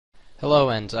Hello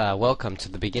and welcome to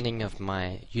the beginning of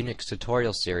my Unix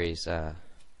tutorial series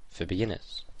for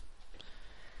beginners.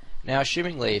 Now,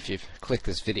 assumingly if you've clicked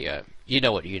this video, you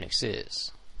know what Unix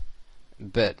is.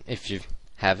 But if you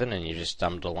haven't and you just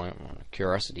stumbled along on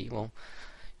curiosity, well,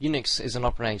 Unix is an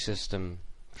operating system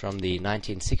from the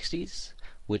 1960s,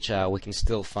 which we can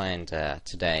still find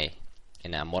today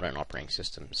in our modern operating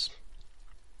systems.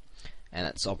 And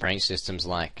it's operating systems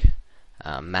like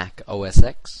Mac OS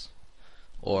X,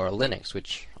 or Linux,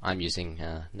 which I'm using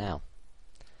now.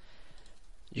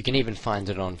 You can even find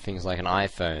it on things like an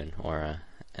iPhone or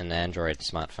an Android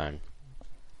smartphone.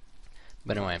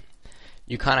 But anyway,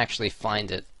 you can't actually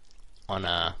find it on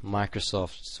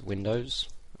Microsoft's Windows,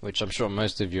 which I'm sure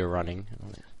most of you are running,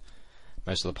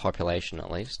 most of the population at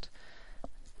least.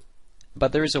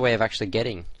 But there is a way of actually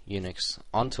getting Unix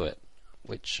onto it,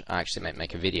 which I actually might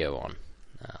make a video on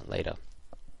later.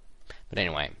 But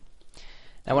anyway,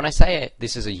 now when I say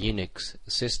this is a Unix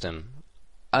system,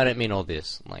 I don't mean all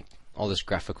this, like all this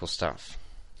graphical stuff.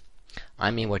 I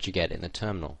mean what you get in the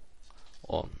terminal,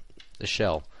 or the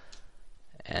shell.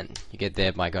 And you get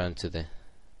there by going to the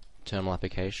terminal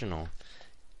application, or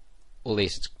at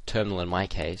least it's terminal in my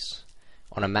case.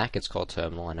 On a Mac it's called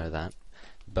terminal, I know that.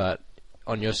 But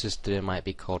on your system it might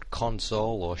be called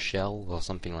console or shell or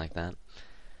something like that.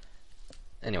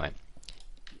 Anyway,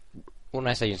 when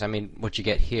I say Unix, I mean what you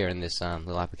get here in this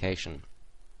little application,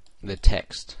 the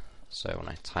text. So when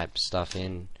I type stuff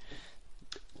in,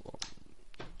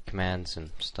 commands and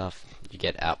stuff, you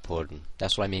get output, and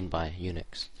that's what I mean by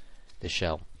Unix, the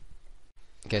shell.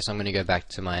 Okay, so I'm going to go back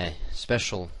to my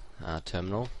special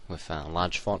terminal with a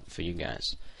large font for you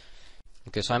guys.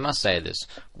 Okay, so I must say this,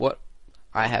 what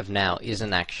I have now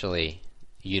isn't actually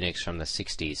Unix from the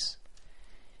 60s.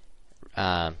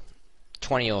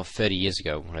 20 or 30 years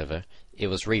ago, whatever, it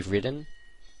was rewritten,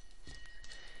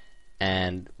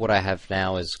 and what I have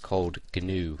now is called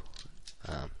GNU.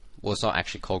 Well, it's not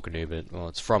actually called GNU, but well,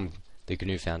 it's from the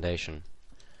GNU Foundation.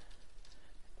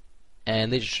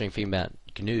 And the interesting thing about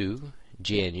GNU,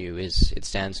 GNU, is it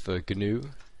stands for GNU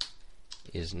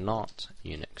is not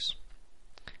Unix.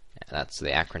 That's the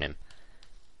acronym.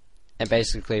 And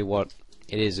basically what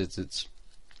it is, it's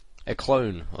a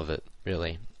clone of it,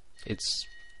 really. It's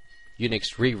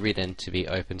Unix rewritten to be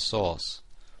open source,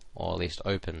 or at least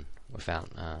open without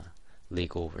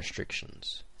legal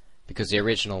restrictions. Because the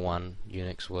original one,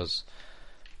 Unix, was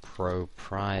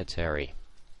proprietary,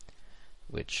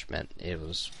 which meant it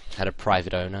had a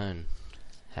private owner and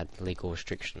had legal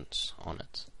restrictions on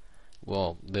it.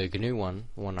 Well, the GNU one,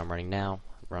 the one I'm running now,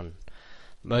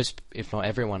 most, if not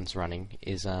everyone's running,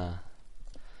 is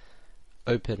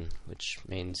open, which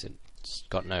means it's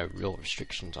got no real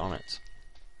restrictions on it.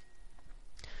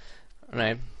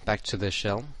 Anyway, back to the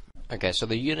shell. Okay, so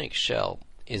the Unix shell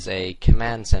is a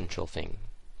command central thing.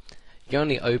 You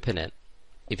only open it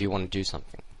if you want to do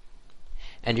something.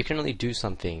 And you can only do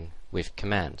something with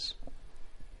commands.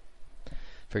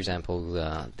 For example,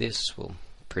 this will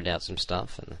print out some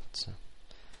stuff,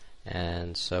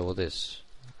 and so will this.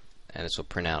 And this will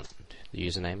print out the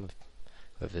username of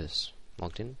whoever's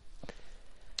logged in.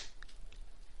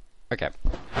 Okay.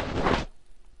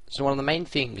 So one of the main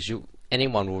things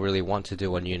anyone will really want to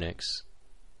do on Unix,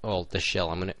 well, the shell,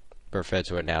 I'm going to refer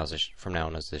to it now from now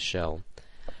on as the shell.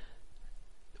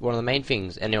 One of the main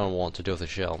things anyone will want to do with the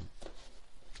shell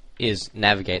is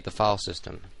navigate the file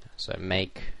system. So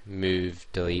make, move,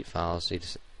 delete files,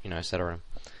 etc.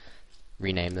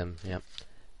 Rename them, yep,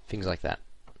 things like that.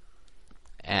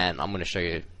 And I'm going to show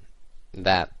you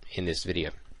that in this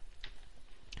video.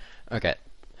 Okay,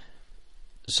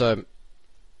 so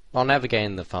while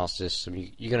navigating the file system,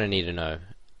 you're going to need to know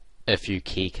a few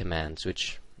key commands,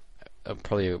 which are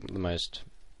probably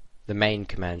the main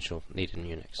commands you'll need in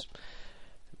Unix,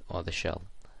 or the shell.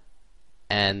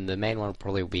 And the main one will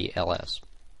probably be ls.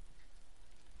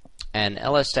 And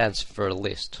ls stands for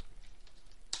list.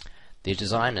 The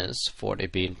designers thought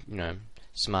it'd be,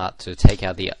 smart to take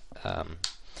out the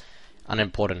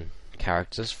unimportant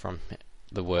characters from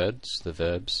the words, the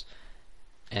verbs,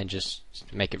 and just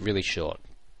make it really short.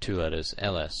 2 letters,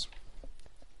 ls,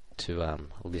 to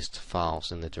list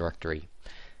files in the directory.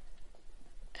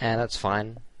 And that's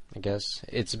fine, I guess.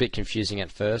 It's a bit confusing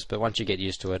at first, but once you get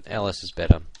used to it, ls is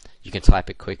better. You can type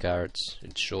it quicker,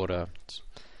 it's shorter.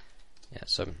 Yeah,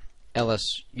 so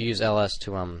use ls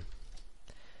to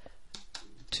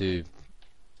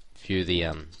view the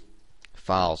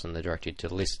files in the directory,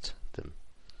 to list them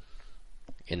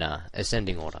in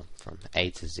ascending order from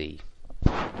A to Z.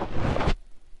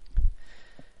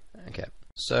 Okay,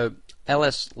 so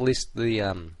ls lists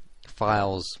the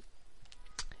files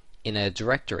in a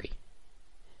directory,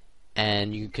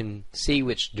 and you can see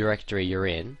which directory you're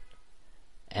in.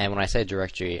 And when I say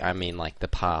directory, I mean like the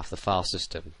path, the file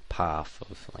system path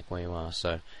of like where you are.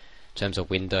 So in terms of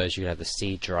Windows, you could have the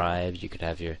C drive, you could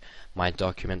have your My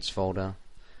Documents folder.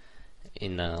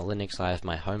 In Linux, I have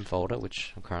my home folder,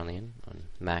 which I'm currently in. On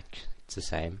Mac, it's the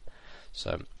same.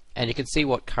 So, and you can see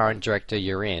what current directory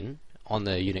you're in on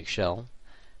the Unix shell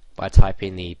by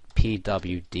typing the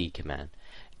pwd command.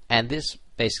 And this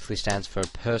basically stands for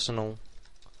Personal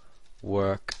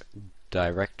Work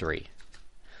Directory.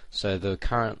 So the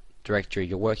current directory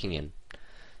you're working in.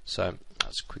 So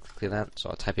let's quickly clear that. So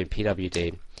I'll type in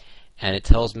pwd, and it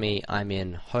tells me I'm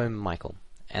in Home Michael,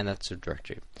 and that's a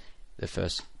directory. The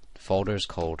first folder is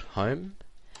called Home,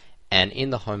 and in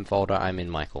the Home folder I'm in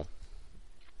Michael,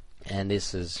 and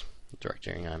this is the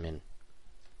directory I'm in.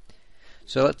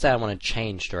 So let's say I want to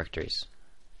change directories.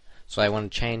 So I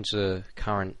want to change the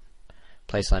current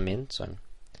place I'm in. So,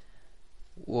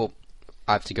 well,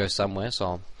 I have to go somewhere, so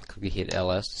I'll quickly hit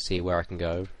ls to see where I can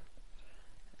go,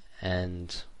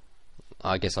 and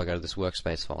I guess I'll go to this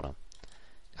workspace folder.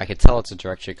 I can tell it's a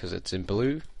directory because it's in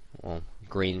blue, or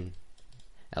green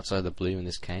outside the blue in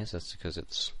this case. That's because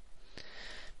it's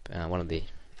one of the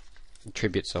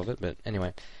attributes of it, but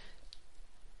anyway.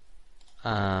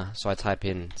 So I type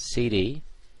in cd,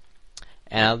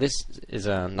 and now this is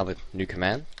another new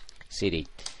command, cd.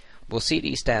 Well,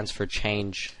 cd stands for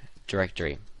change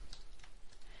directory,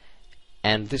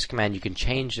 and this command you can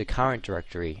change the current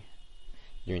directory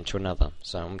you're into another.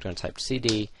 So I'm going to type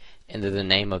cd and then the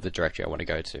name of the directory I want to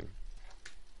go to.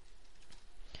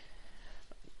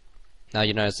 Now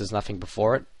you notice there's nothing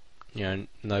before it,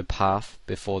 no path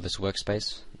before this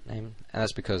workspace name, and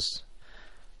that's because,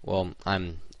 well,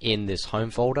 I'm in this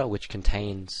home folder which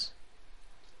contains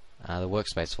the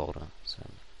workspace folder. So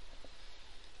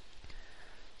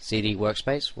cd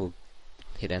workspace, we'll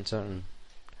hit enter and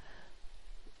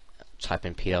type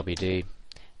in pwd,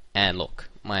 and look,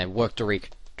 my work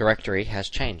directory has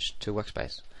changed to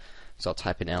workspace. So I'll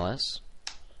type in ls,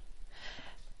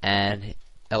 and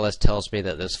ls tells me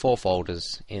that there's 4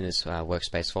 folders in this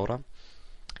workspace folder,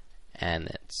 and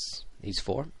it's these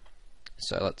 4.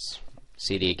 So let's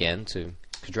cd again to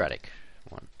quadratic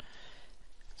one,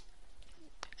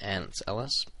 and it's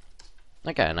ls.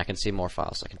 Okay, and I can see more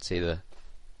files. I can see the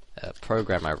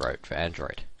program I wrote for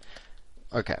Android.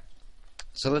 Okay,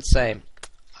 so let's say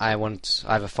I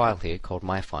have a file here called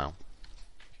my file.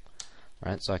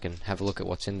 Right, so I can have a look at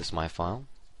what's in this my file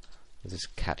with this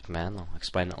cat command. I'll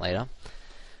explain it later.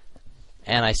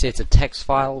 And I see it's a text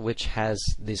file which has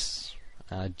this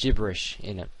gibberish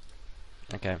in it.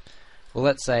 Okay, well,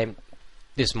 let's say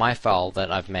this my file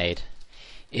that I've made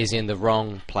is in the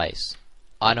wrong place.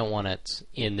 I don't want it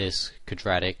in this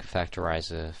quadratic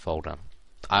factorizer folder.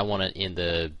 I want it in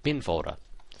the bin folder,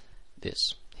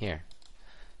 this here.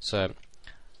 So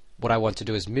what I want to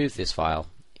do is move this file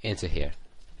into here.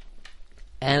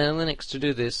 And in Linux, to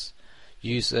do this,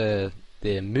 use the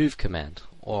move command,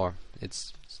 or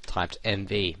it's typed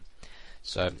mv.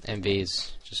 So mv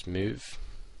is just move,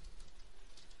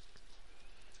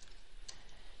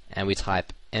 and we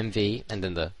type mv and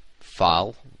then the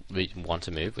file we want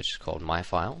to move, which is called my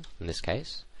file in this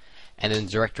case, and then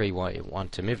the directory we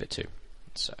want to move it to.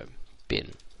 So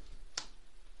bin.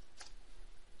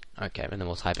 Okay, and then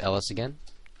we'll type ls again,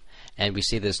 and we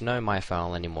see there's no my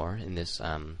file anymore in this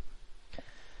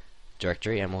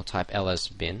directory, and we'll type ls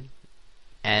bin,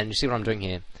 and you see what I'm doing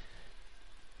here.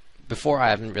 Before I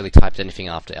haven't really typed anything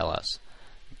after ls,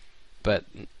 but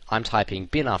I'm typing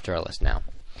bin after ls now.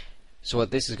 So what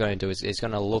this is going to do is it's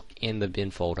going to look in the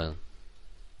bin folder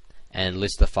and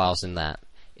list the files in that.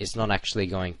 It's not actually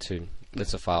going to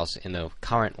list the files in the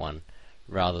current one,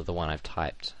 rather the one I've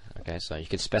typed. Okay, so you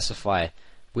can specify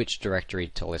which directory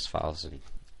to list files in.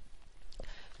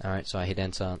 Alright, so I hit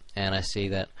enter, and I see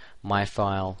that my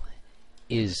file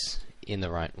is in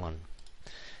the right one.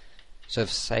 So for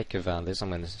the sake of this, I'm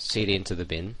going to cd into the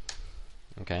bin.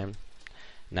 Okay,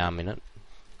 now I'm in it.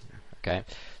 Okay,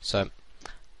 so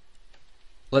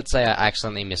let's say I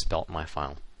accidentally misspelt my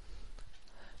file.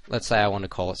 Let's say I want to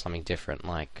call it something different,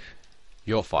 like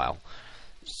your file.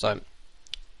 So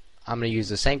I'm going to use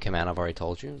the same command I've already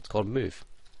told you. It's called move.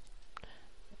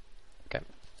 Okay,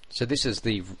 so this is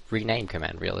the rename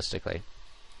command, realistically.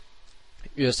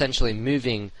 You're essentially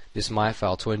moving this my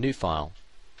file to a new file.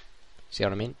 See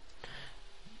what I mean?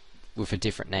 With a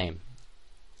different name.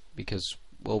 Because,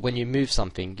 well, when you move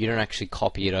something, you don't actually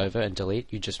copy it over and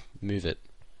delete, you just move it.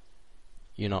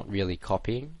 You're not really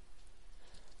copying.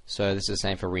 So this is the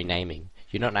same for renaming.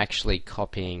 You're not actually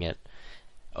copying it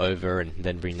over and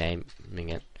then renaming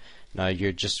it. No,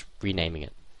 you're just renaming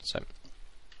it. So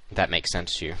that makes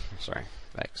sense to you. Sorry,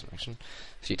 that explanation.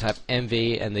 So you type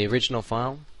mv and the original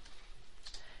file,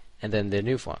 and then the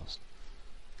new files,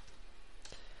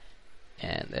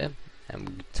 and there, and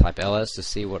we type ls to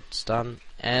see what's done.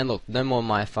 And look, no more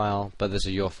my file, but this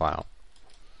is your file.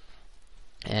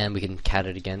 And we can cat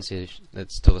it again, see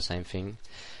it's still the same thing.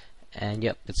 And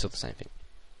yep, it's still the same thing.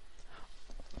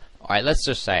 Alright, let's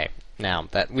just say now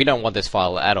that we don't want this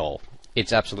file at all.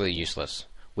 It's absolutely useless.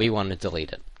 We want to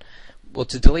delete it. Well,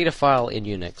 to delete a file in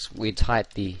Unix, we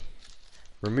type the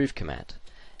remove command,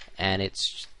 and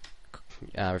it's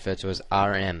referred to as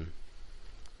rm.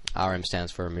 rm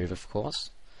stands for remove, of course.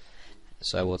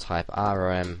 So we'll type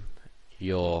rm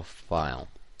your file,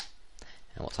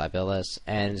 and we'll type ls,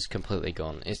 and it's completely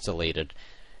gone. It's deleted.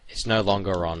 It's no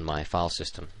longer on my file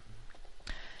system.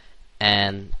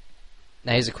 And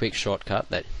now here's a quick shortcut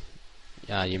that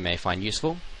you may find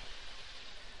useful.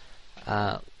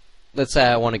 Let's say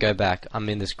I want to go back. I'm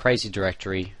in this crazy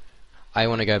directory. I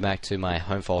want to go back to my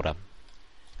home folder.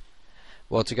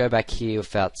 Well, to go back here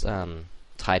without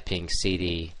typing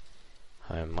cd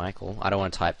home Michael, I don't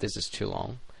want to type this, it's too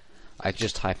long. I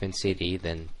just type in cd,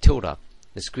 then tilde,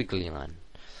 the squiggly line.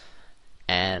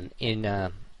 And in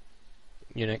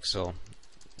Unix, or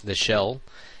the shell,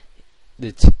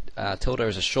 the tilde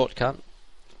is a shortcut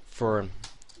for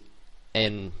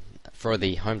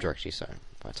the home directory. So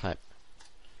if I type,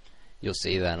 you'll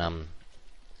see that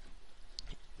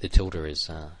the tilde is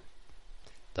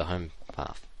the home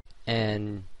path.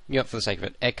 And for the sake of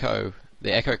it,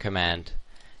 the echo command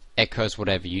echoes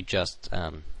whatever you just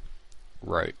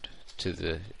wrote to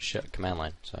the command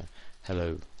line. So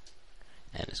hello,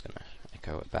 and it's going to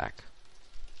echo it back.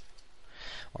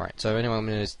 Alright, so anyway, I'm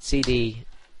going to use cd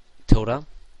tilde,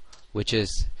 which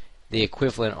is the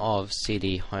equivalent of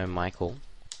cd home Michael.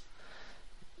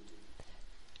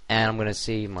 And I'm going to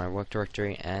see my work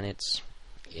directory, and it's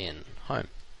in home.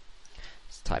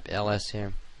 Let's type ls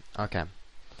here. Okay.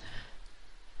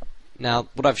 Now,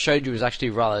 what I've showed you is actually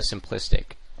rather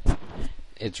simplistic.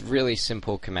 It's really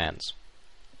simple commands,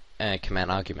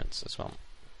 command arguments as well.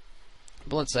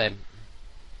 But let's say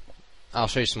I'll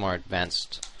show you some more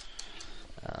advanced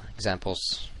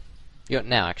examples.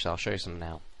 Now, actually, I'll show you some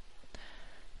now.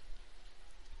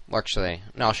 Well, actually,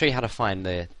 no, I'll show you how to find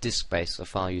the disk space of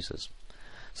file users.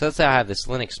 So let's say I have this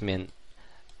Linux Mint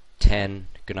 10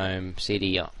 GNOME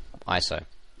CD ISO,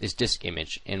 this disk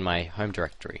image in my home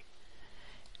directory,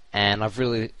 and I've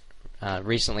really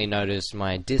recently noticed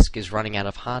my disk is running out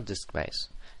of hard disk space,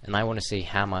 and I want to see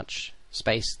how much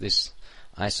space this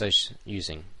ISO is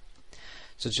using.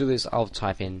 So to do this, I'll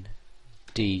type in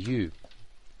du,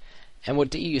 and what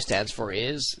du stands for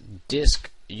is disk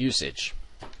usage.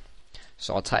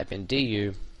 So I'll type in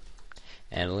du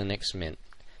and Linux Mint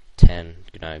 10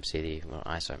 GNOME CD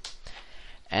ISO,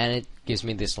 and it gives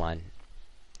me this line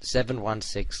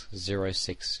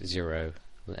 716060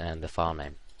 and the file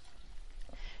name.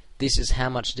 This is how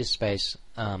much disk space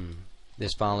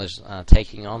this file is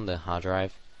taking on the hard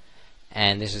drive,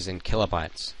 and this is in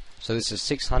kilobytes. So this is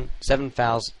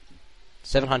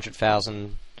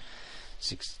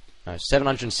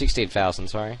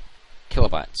 716,000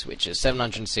 kilobytes, which is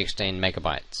 716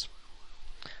 megabytes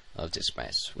of disk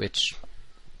space, which,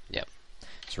 yep,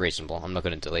 it's reasonable. I'm not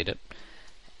going to delete it.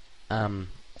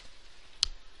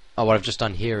 What I've just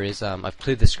done here is I've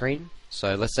cleared the screen.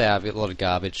 So let's say I've got a lot of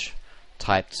garbage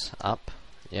typed up.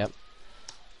 Yep.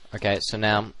 Okay, so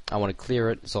now I want to clear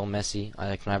it. It's all messy.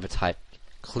 I can either type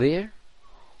clear,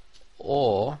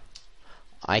 or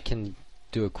I can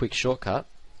do a quick shortcut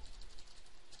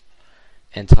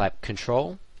and type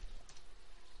Control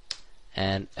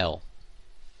and L.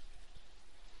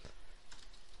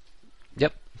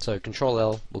 Yep, so Control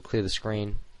L will clear the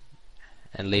screen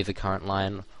and leave the current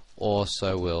line, or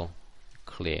so will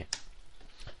clear.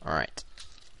 Alright,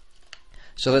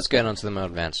 so let's get on to the more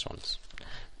advanced ones.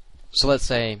 So let's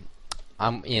say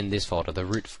I'm in this folder, the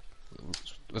root,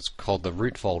 what's called the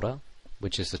root folder,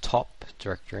 which is the top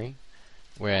directory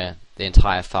where the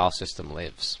entire file system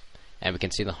lives, and we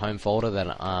can see the home folder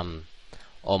that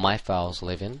all my files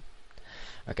live in.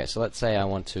 Okay, so let's say I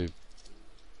want to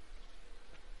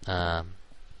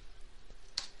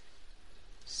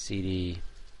cd,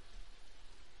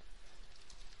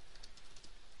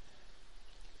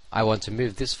 I want to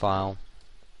move this file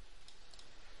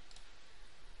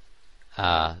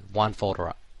one folder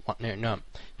up. No,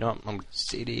 I'm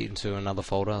cd into another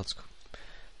folder.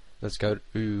 Let's go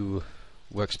to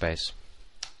workspace.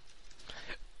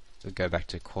 We'll go back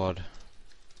to quad.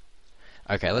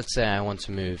 Okay, let's say I want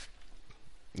to move.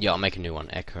 Yeah, I'll make a new one.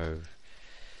 Echo.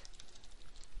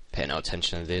 Pay no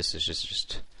attention to this. It's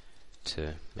just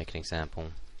to make an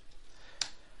example.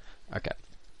 Okay.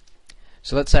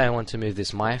 So let's say I want to move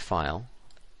this my file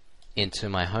into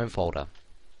my home folder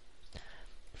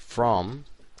from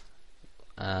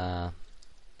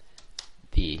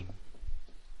the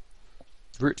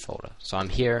root folder. So I'm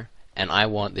here and I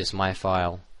want this my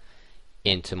file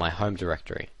into my home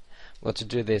directory. Well, to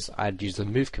do this I'd use the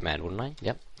move command, wouldn't I?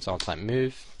 Yep. So I'll type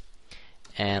move,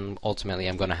 and ultimately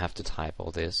I'm going to have to type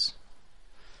all this,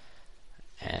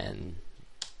 and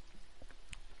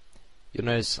you'll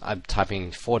notice I'm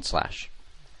typing /.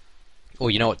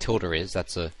 Or you know what tilde is?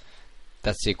 That's the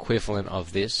equivalent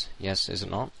of this. Yes, is it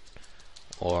not?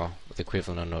 Or the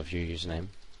equivalent of your username.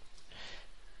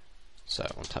 So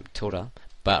I'll type tilde,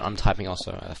 but I'm typing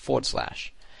also a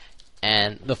 /.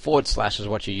 And the / is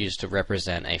what you use to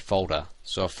represent a folder,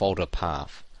 so a folder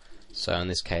path. So in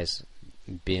this case,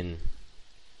 bin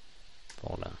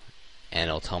folder, and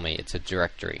it'll tell me it's a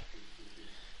directory.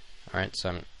 Alright,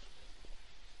 so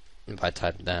if I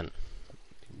type that,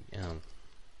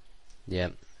 yeah,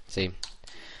 see,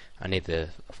 I need the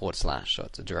 /, so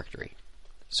it's a directory.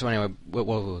 So anyway, where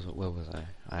was I?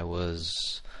 I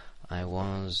was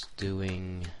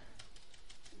doing,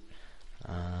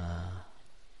 oh,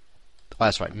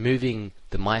 that's right, moving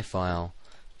the my file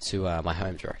to my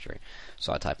home directory.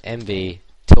 So I type mv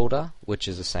tilde, which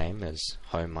is the same as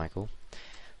home Michael,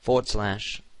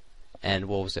 /, and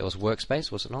what was it? It was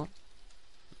workspace, was it not?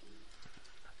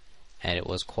 And it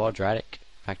was quadratic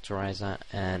factorizer,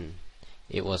 and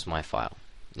it was my file.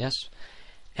 Yes?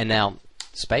 And now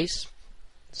space,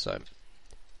 so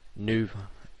new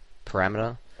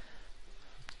parameter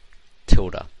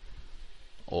tilde,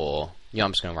 or yeah,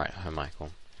 I'm just going to write home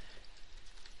Michael.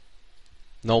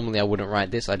 Normally I wouldn't write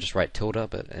this, I just write tilde,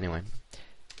 but anyway,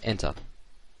 enter.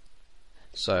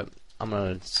 So I'm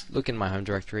going to look in my home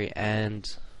directory, and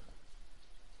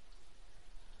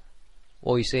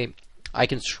well, you see, I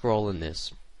can scroll in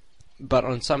this, but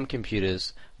on some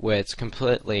computers where it's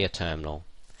completely a terminal,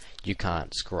 you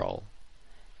can't scroll.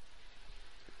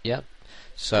 Yep.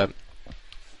 So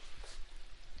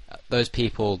those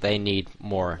people, they need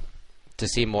to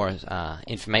see more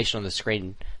information on the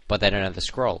screen, but they don't have the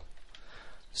scroll.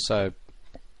 So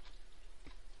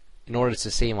in order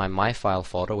to see my file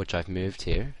folder, which I've moved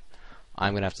here,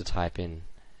 I'm going to have to type in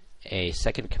a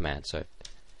second command. So,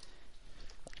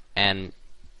 and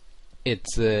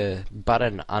it's a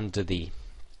button under the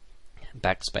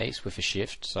backspace with a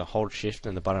shift. So hold shift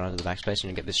and the button under the backspace, and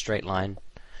you get this straight line.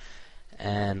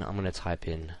 And I'm going to type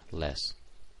in less.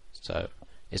 So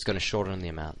it's going to shorten the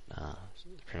amount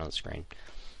print on the screen.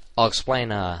 I'll explain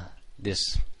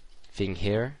this thing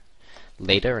here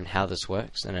later and how this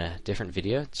works in a different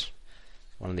video. It's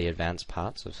one of the advanced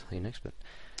parts of Linux, but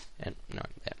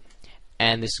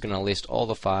and this is going to list all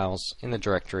the files in the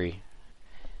directory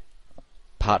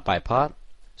part by part.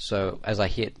 So as I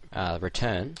hit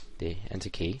return, the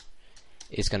enter key,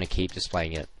 it's going to keep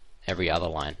displaying it every other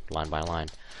line by line.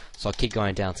 So I'll keep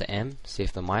going down to M, see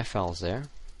if the my file is there,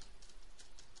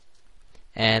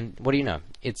 and what do you know,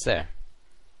 it's there.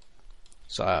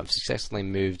 So I've successfully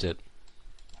moved it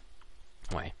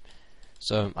away.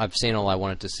 So I've seen all I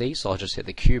wanted to see, so I'll just hit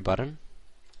the Q button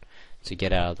to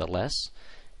get out of the less,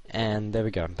 and there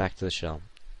we go, back to the shell.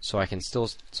 So I can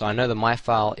still, so I know that my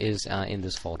file is in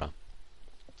this folder.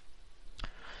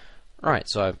 Alright,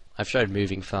 so I've showed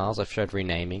moving files, I've showed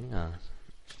renaming.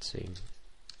 Let's see.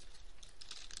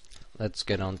 Let's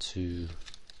get on to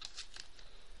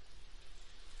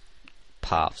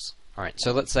paths. Alright,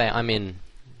 so let's say I'm in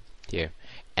here,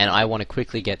 and I want to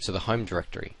quickly get to the home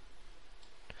directory.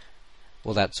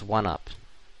 Well, that's one up.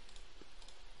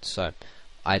 So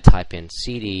I type in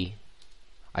cd.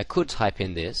 I could type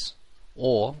in this,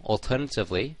 or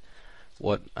alternatively,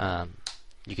 what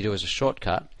you could do as a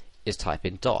shortcut is type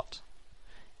in dot,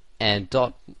 and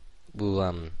dot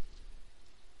will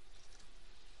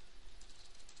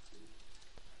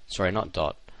sorry, not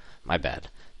dot, my bad,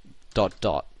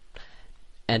 dot,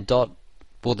 and dot,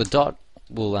 well, the dot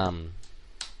will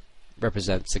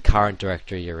represents the current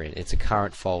directory you're in. It's a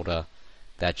current folder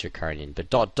that you're currently in, but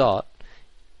dot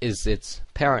is its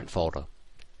parent folder.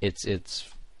 It's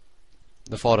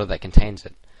the folder that contains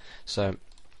it. So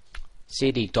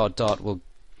cd dot will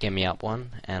get me up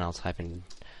one, and I'll type in,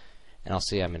 and I'll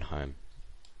see I'm in home.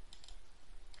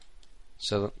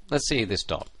 So let's see this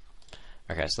dot.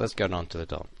 Okay, so let's go on to the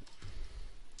dot.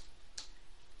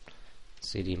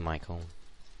 cd Michael.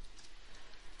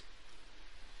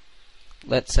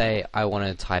 Let's say I want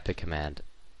to type a command,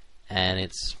 and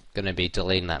it's going to be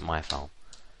deleting that my file.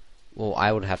 Well,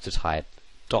 I would have to type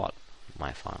dot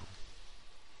my file.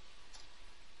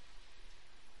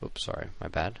 Oops, sorry, my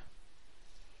bad.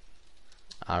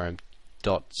 rm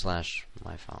dot /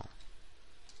 my file.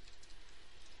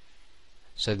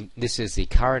 So this is the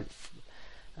current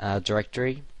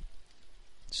directory.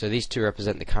 So these two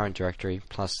represent the current directory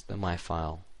plus the my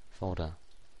file folder.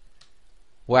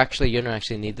 Well, actually, you don't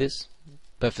actually need this,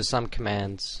 but for some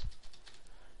commands,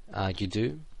 you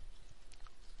do.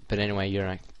 But anyway, you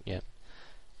don't. Yeah.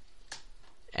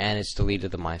 And it's deleted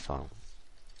the my file.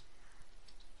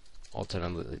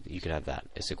 Alternatively, you could have that.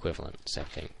 It's equivalent, same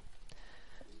thing.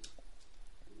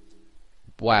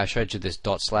 Why I showed you this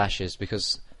 // is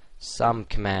because some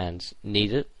commands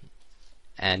need it,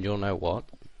 and you'll know what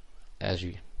as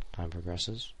time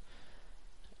progresses.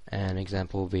 An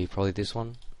example will be probably this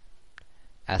one.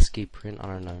 ASCII print, I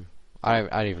don't know. I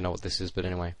don't even know what this is, but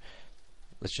anyway.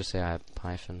 Let's just say I have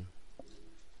Python.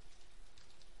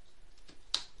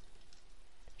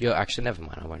 Actually, never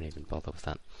mind, I won't even bother with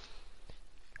that.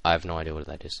 I have no idea what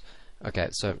that is. Okay,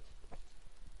 so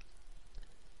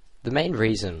the main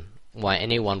reason why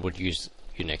anyone would use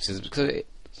Unix is because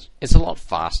it's a lot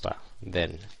faster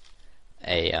than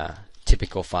a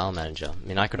typical file manager. I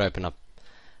mean, I could open up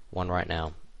one right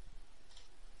now,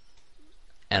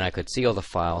 and I could see all the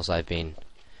files I've been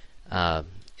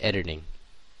editing.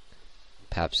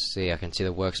 Perhaps I can see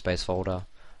the workspace folder,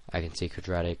 I can see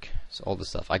quadratic, so all the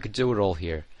stuff. I could do it all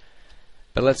here.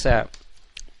 But let's say,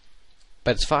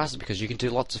 but it's faster because you can do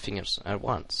lots of things at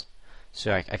once.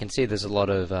 So I can see there's a lot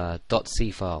of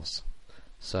 .c files,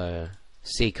 so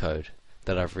C code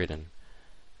that I've written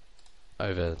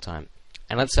over time.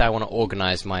 And let's say I want to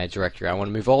organize my directory. I want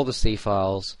to move all the C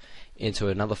files into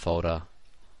another folder.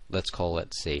 Let's call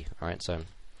it C. Alright, so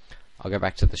I'll go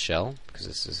back to the shell, because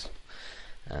this is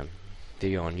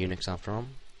video on Unix after all.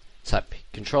 Type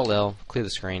Control L, clear the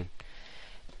screen,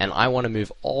 and I want to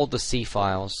move all the C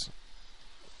files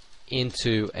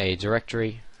into a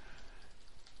directory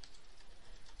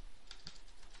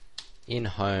in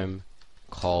home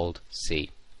called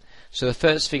C. So the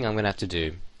first thing I'm going to have to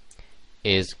do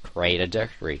is create a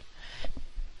directory.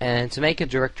 And to make a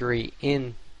directory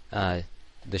in the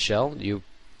shell, you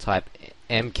type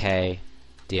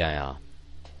mkdir.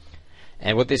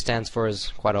 And what this stands for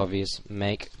is quite obvious,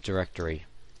 make directory.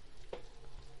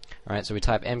 Alright, so we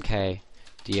type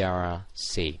mkdir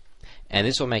C. And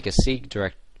this will make a C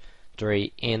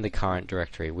directory in the current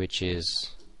directory, which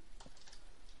is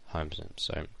home.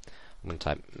 So I'm going to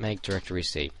type make directory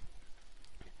C.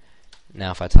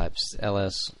 Now if I type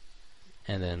ls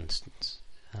and then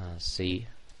C,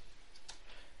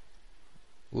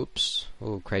 whoops,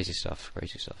 oh, crazy stuff,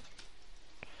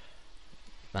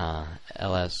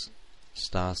 ls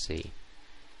 *C.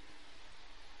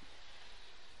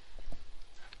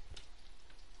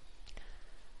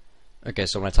 Okay,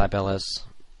 so when I type ls,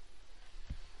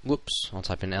 whoops, I'll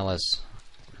type in ls,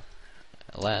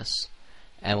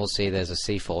 and we'll see there's a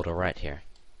C folder right here.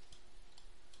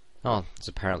 Oh, it's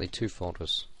apparently two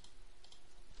folders.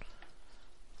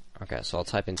 Okay, so I'll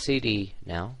type in cd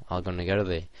now. I'm going to go to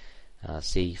the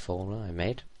C folder I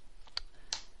made.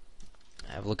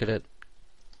 Have a look at it.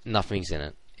 Nothing's in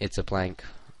it. It's a blank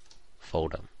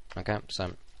folder. Okay, so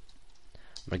I'm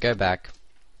going to go back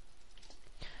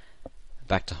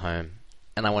to home,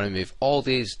 and I want to move all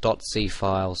these .c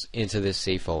files into this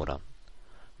C folder.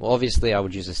 Well, obviously I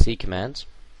would use a C command,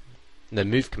 the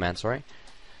move command, sorry.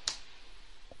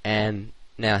 And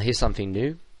now here's something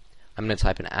new. I'm going to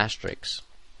type an asterisk.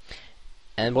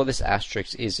 And what this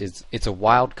asterisk is it's a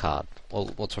wildcard. Well,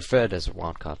 what's referred as a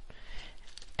wildcard.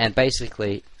 And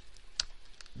basically,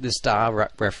 the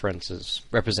star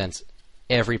represents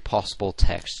every possible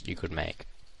text you could make.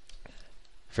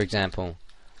 For example,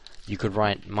 you could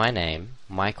write my name,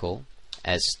 Michael,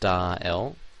 as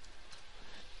 *L.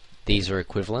 These are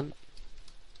equivalent.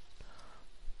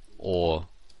 Or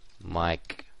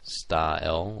Mike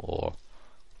 *L or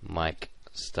Mike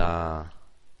 *AL.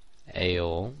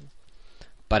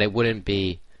 But it wouldn't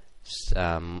be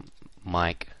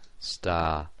Mike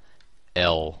 *L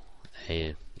 *.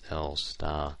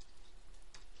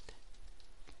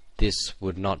 This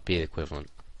would not be equivalent.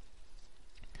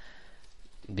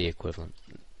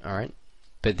 Alright,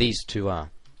 but these two are.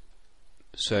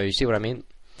 So you see what I mean?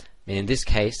 In this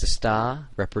case, the star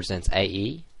represents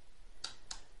AE,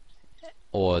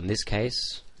 or in this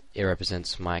case, it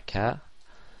represents my car.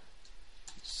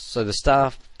 So the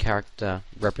star character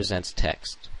represents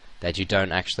text that you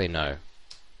don't actually know.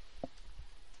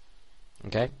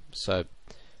 Okay, so I'm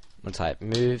going to type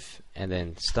move and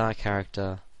then star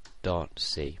character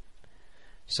 .c.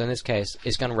 So in this case,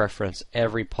 it's going to reference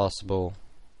every possible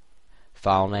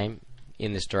file name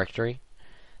in this directory.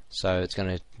 So it's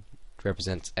going to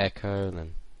represent echo,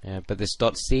 and then but this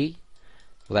 .c,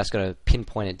 well, that's going to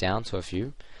pinpoint it down to a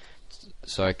few.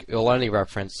 So it will only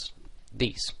reference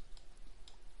these.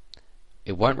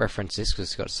 it won't reference this because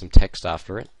it's got some text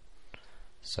after it.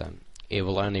 So it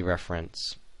will only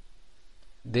reference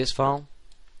this file,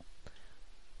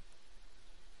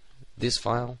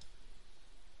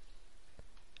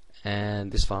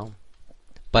 and this file,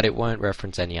 but it won't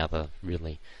reference any other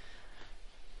really,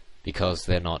 because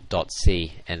they're not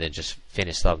 .c and they're just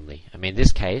finished suddenly. I mean, in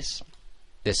this case,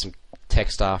 there's some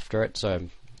text after it, so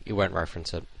it won't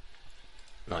reference it.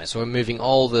 Right, so we're moving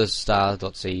all the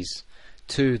star.c's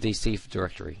to the C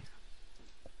directory.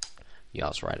 Yeah,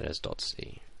 I'll write it as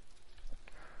 .c.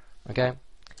 Okay,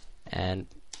 and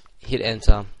hit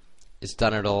enter. It's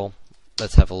done it all.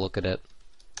 Let's have a look at it.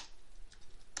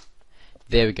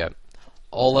 There we go.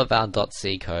 All of our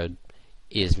 .c code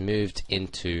is moved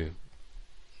into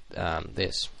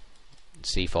this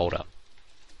C folder,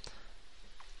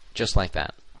 just like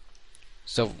that.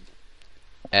 So,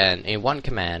 and in one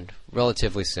command,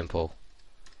 relatively simple,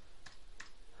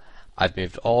 I've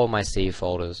moved all my C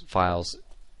files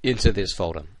into this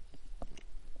folder.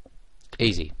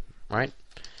 Easy, right?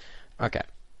 Okay.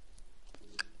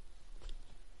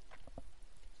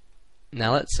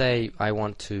 Now let's say I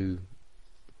want to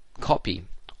copy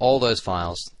all those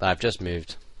files that I've just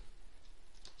moved.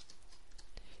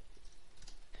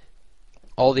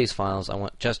 All these files I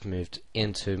want just moved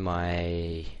into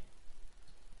my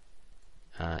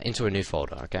into a new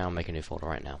folder. Okay, I'll make a new folder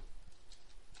right now.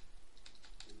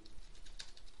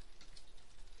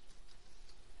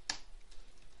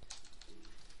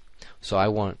 So I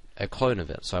want a clone of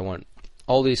it. So I want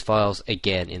all these files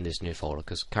again in this new folder,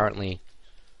 because currently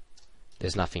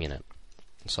there's nothing in it.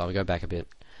 So I'll go back a bit.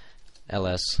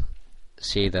 ls,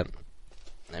 see that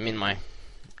I'm in my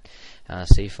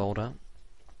C folder.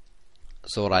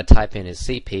 So what I type in is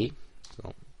cp.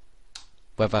 So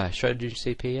whether I showed you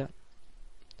cp yet?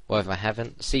 Well, if I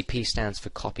haven't, cp stands for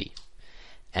copy.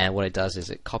 And what it does is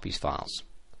it copies files.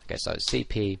 Okay, so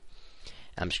cp,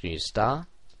 I'm just going to use star.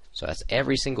 So that's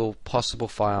every single possible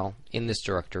file in this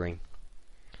directory.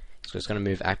 So it's going to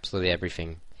move absolutely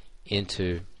everything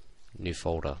into new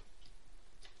folder.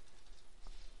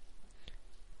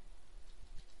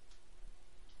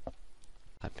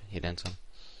 Hit enter.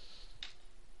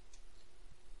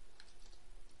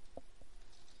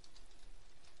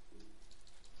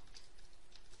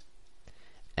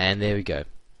 And there we go.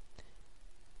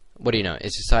 What do you know?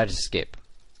 It's decided to skip.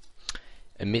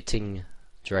 Omitting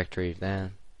directory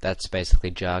there. That's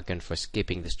basically jargon for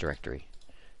skipping this directory.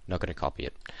 Not going to copy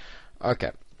it.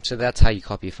 Okay, so that's how you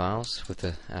copy files with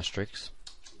the asterisks.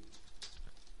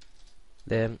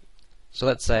 There. So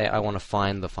let's say I want to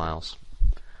find the files.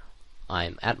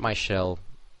 I'm at my shell.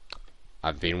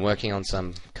 I've been working on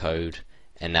some code,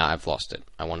 and now I've lost it.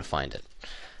 I want to find it.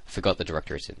 I forgot the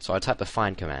directory it's in. So I type the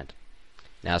find command.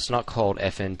 Now it's not called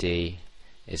fnd.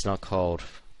 It's not called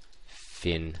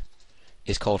fin.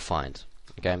 It's called find.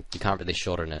 Okay, you can't really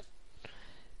shorten it.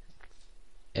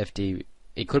 FD,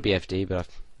 it could be FD, but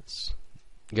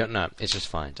no, it's just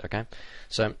find. Okay,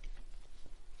 so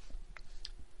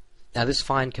now this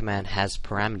find command has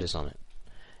parameters on it,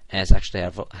 and it's actually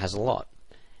has a lot.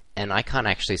 And I can't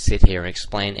actually sit here and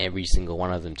explain every single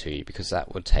one of them to you, because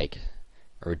that would take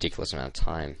a ridiculous amount of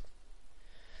time.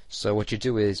 So what you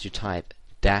do is you type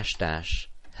 --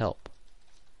 help,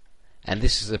 and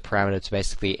this is a parameter to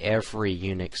basically every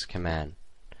Unix command.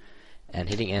 And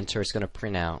hitting enter is going to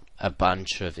print out a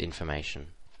bunch of information.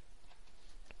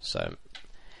 So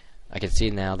I can see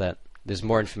now that there's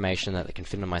more information that I can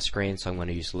fit on my screen, so I'm going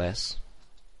to use less.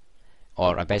 Or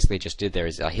what I basically just did there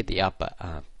is I hit the up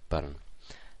button,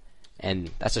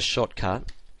 and that's a shortcut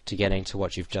to getting to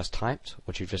what you've just typed,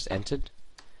 what you've just entered.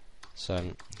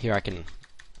 So here I can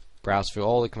browse through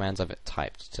all the commands I've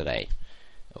typed today,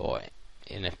 or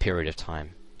in a period of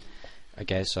time.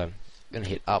 Okay, so I'm going to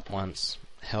hit up once,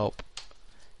 help,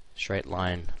 straight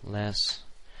line, less.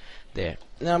 There.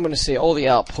 Now I'm going to see all the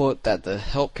output that the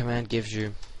help command gives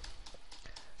you,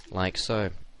 like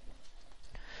so.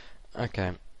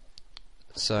 Okay,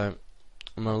 so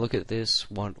I'm going to look at this.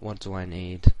 What do I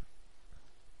need?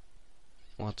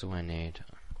 What do I need?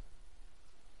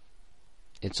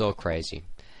 It's all crazy.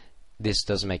 This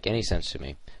doesn't make any sense to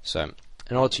me. So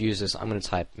in order to use this, I'm going to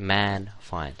type man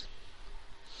find.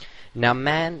 Now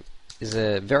man is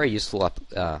a very useful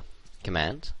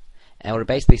command, and what it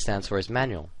basically stands for is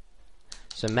manual.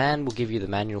 So man will give you the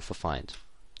manual for find.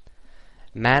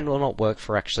 Man will not work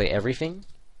for actually everything.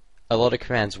 A lot of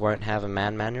commands won't have a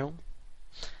man manual,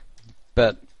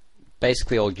 but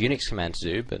basically all Unix commands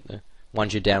do, but the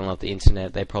ones you download off the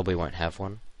internet, they probably won't have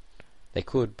one. They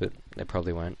could, but they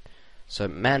probably won't. So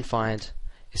man find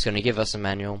is going to give us a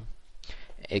manual.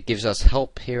 It gives us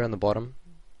help here on the bottom.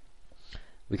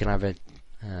 We can either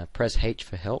press H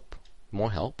for help,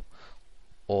 more help,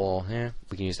 or here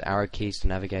we can use the arrow keys to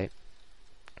navigate.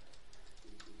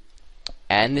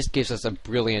 And this gives us a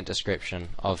brilliant description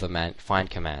of the find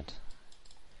command,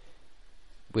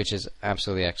 which is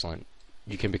absolutely excellent.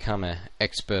 You can become an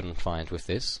expert on find with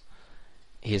this.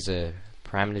 Here's a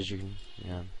parameters you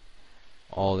can,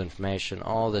 all the information,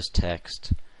 all this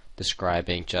text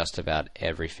describing just about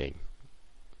everything.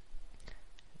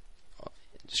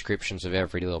 Descriptions of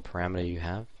every little parameter you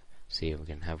have. See, we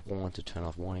can have one to turn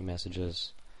off warning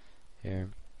messages here.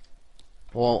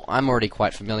 Well, I'm already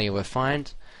quite familiar with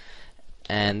find,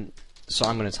 and so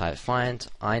I'm going to type find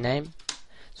iname.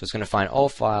 So it's going to find all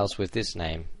files with this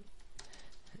name,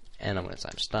 and I'm going to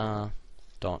type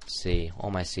star.c,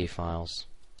 all my C files.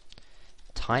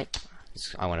 Type,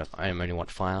 I only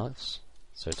want files,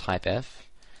 so type F,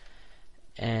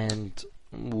 and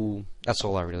that's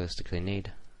all I realistically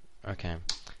need. Okay,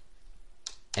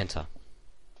 enter,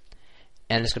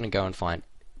 and it's going to go and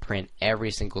print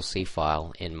every single C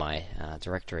file in my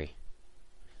directory.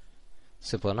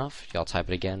 Simple enough. I'll type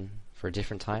it again for a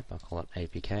different type. I'll call it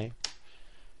APK,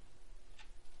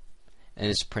 and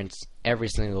this prints every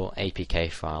single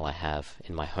APK file I have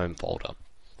in my home folder,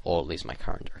 or at least my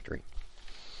current directory.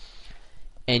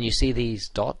 And you see these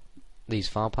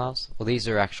file paths? Well, these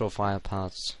are actual file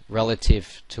paths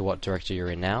relative to what directory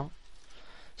you're in now.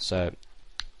 So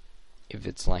if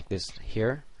it's like this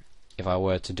here, if I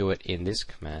were to do it in this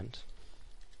command,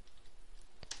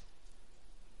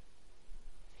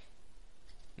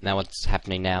 now what's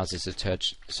happening now is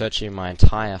it's searching my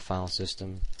entire file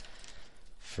system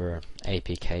for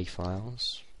APK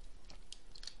files.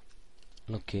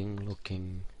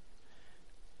 Looking.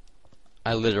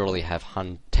 I literally have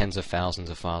tens of thousands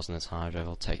of files in this hard drive.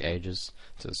 It'll take ages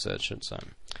to search it, so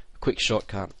quick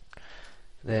shortcut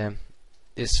there.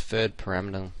 This third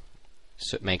parameter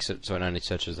makes it so it only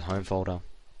searches the home folder.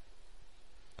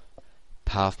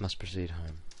 Path must proceed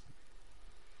home.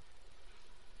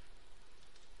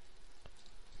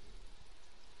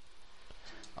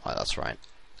 Oh, that's right.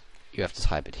 You have to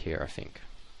type it here, I think.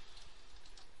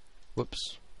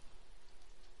 Whoops.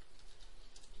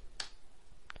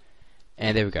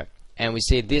 And there we go. And we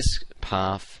see this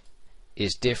path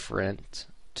is different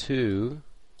to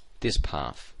this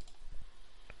path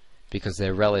because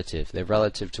they're relative. They're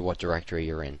relative to what directory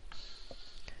you're in.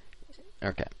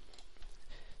 Okay.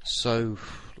 So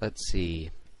let's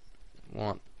see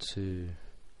what to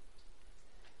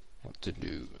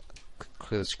do.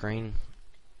 Clear the screen.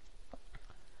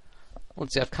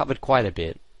 Let's see, I've covered quite a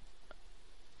bit.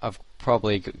 I've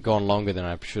probably gone longer than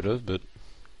I should have, but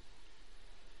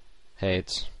hey,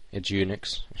 it's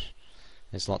Unix.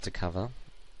 There's a lot to cover.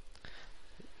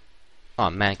 Oh,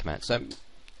 man command. So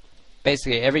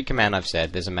basically every command I've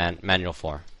said there's a manual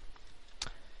for.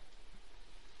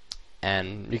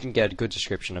 And you can get a good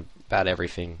description about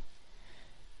everything.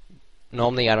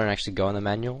 Normally I don't actually go in the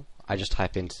manual. I just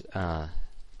type in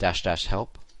 --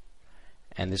 help,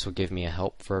 and this will give me a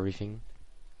help for everything.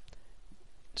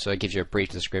 So it gives you a brief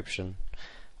description.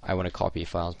 I want to copy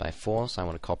files by force. I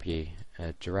want to copy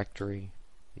a directory.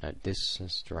 No, this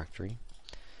is directory.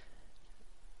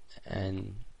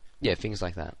 And yeah, things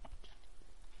like that.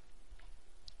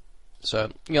 So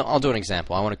I'll do an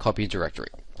example. I want to copy a directory.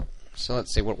 So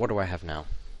let's see, what do I have now?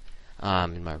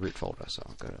 In my root folder. So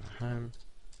I'll go to home.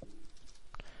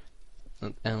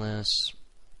 ls.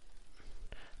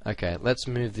 Okay, let's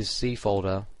move this C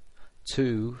folder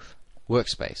to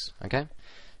workspace. Okay,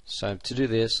 so to do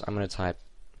this, I'm going to type,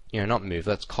 not move.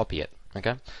 Let's copy it.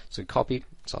 Okay, so copy.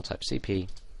 So I'll type cp.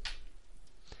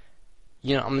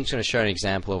 I'm just going to show an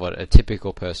example of what a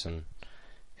typical person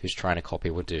who's trying to copy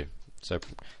would do. So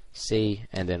C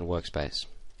and then workspace.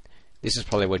 This is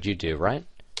probably what you do, right?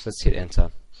 So let's hit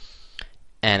enter,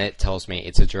 and it tells me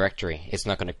it's a directory. It's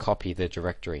not going to copy the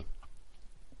directory.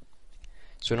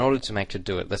 So in order to make it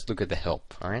do it, let's look at the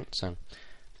help. Alright, so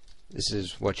this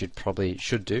is what you probably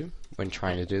should do when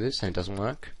trying to do this and it doesn't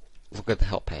work. Look at the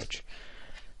help page.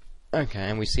 Okay,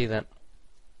 and we see that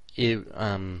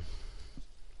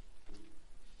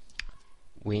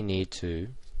we need to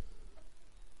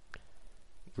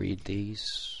read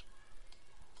these.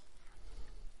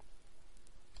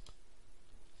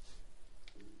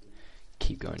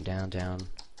 Keep going down.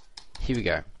 Here we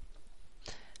go.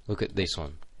 Look at this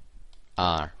one.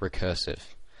 R, recursive.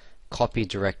 Copy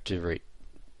directories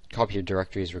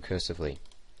recursively.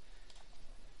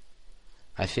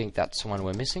 I think that's the one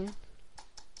we're missing.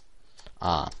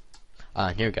 Here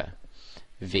we go.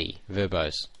 V,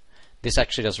 verbose. This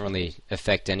actually doesn't really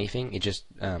affect anything. It just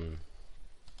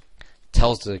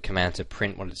tells the command to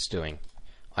print what it's doing.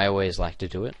 I always like to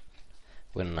do it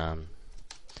when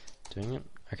doing it.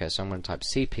 Okay, so I'm going to type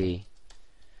cp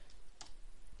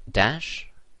dash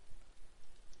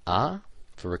r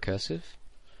for recursive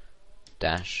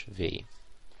dash v.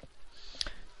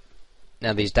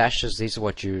 Now these dashes, these are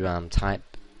what you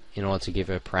type in order to give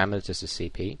a parameter to the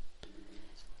cp.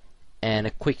 And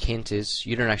a quick hint is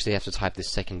you don't actually have to type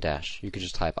this second dash. You could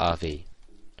just type rv.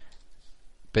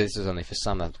 But this is only for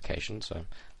some applications, so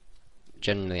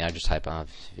generally I just type rv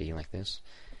like this.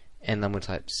 And then we'll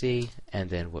type C and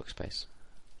then workspace.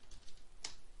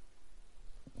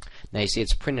 Now you see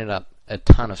it's printed up a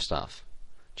ton of stuff.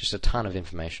 Just a ton of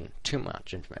information. Too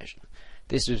much information.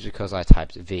 This is because I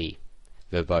typed V,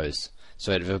 verbose.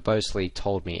 So it verbosely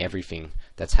told me everything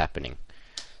that's happening.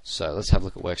 So let's have a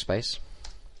look at workspace.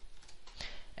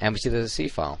 And we see there's a C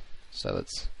file. So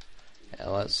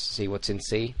let's see what's in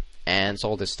C. And it's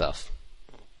all this stuff.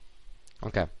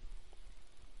 Okay.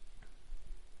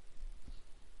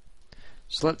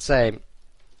 So let's say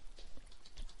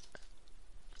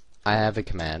I have a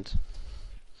command.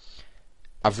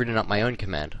 I've written up my own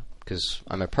command because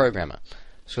I'm a programmer.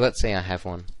 So let's say I have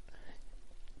one.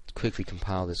 Quickly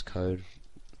compile this code.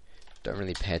 Don't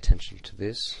really pay attention to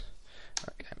this.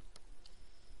 Okay.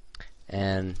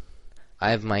 And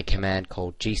I have my command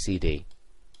called gcd.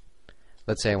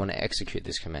 Let's say I want to execute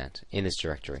this command in this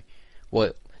directory.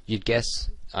 Well, you'd guess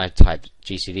I typed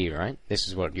gcd, right? This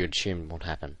is what you'd assume would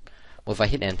happen. Well, if I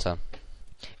hit enter,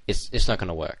 it's not going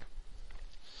to work.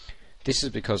 This is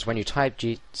because when you type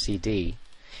gcd,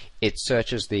 it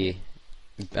searches the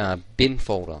bin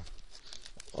folder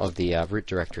of the root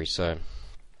directory. So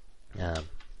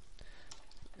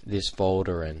this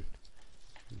folder and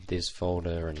this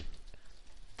folder and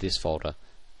this folder.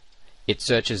 It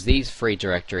searches these three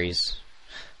directories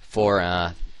for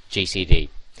gcd,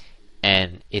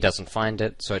 and it doesn't find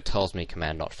it, so it tells me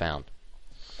command not found.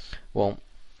 Well,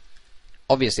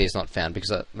 obviously it's not found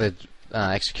because the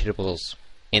executables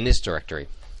in this directory,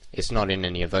 it's not in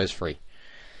any of those three.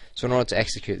 So in order to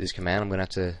execute this command, I'm going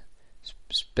to have to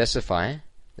specify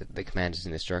that the command is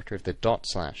in this directory with the dot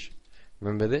slash.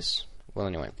 Remember this? Well,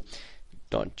 anyway,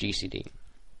 dot gcd.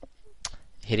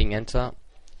 Hitting enter,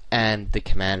 and the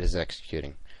command is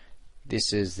executing.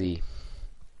 This is the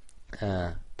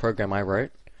program I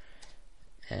wrote,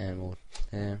 and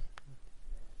and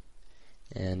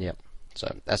yep.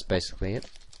 So that's basically it.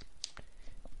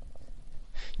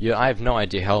 Yeah, I have no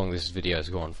idea how long this video is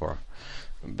going for,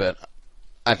 but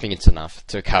I think it's enough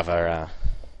to cover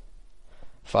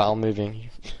file moving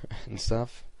and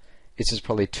stuff. This is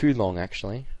probably too long,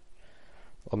 actually.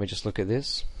 Let me just look at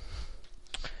this.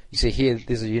 You see here,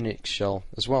 there's a UNIX shell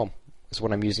as well. That's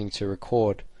what I'm using to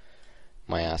record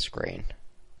my screen.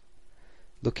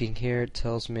 Looking here, it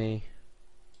tells me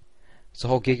it's a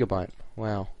whole gigabyte.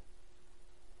 Wow.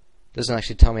 Doesn't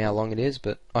actually tell me how long it is,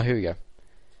 but oh, here we go.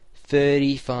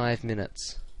 35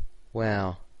 minutes.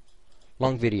 Wow.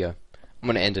 Long video. I'm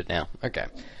going to end it now. Okay.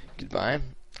 Goodbye.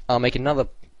 I'll make another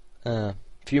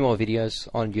few more videos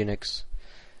on UNIX.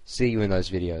 See you in those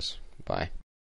videos. Bye.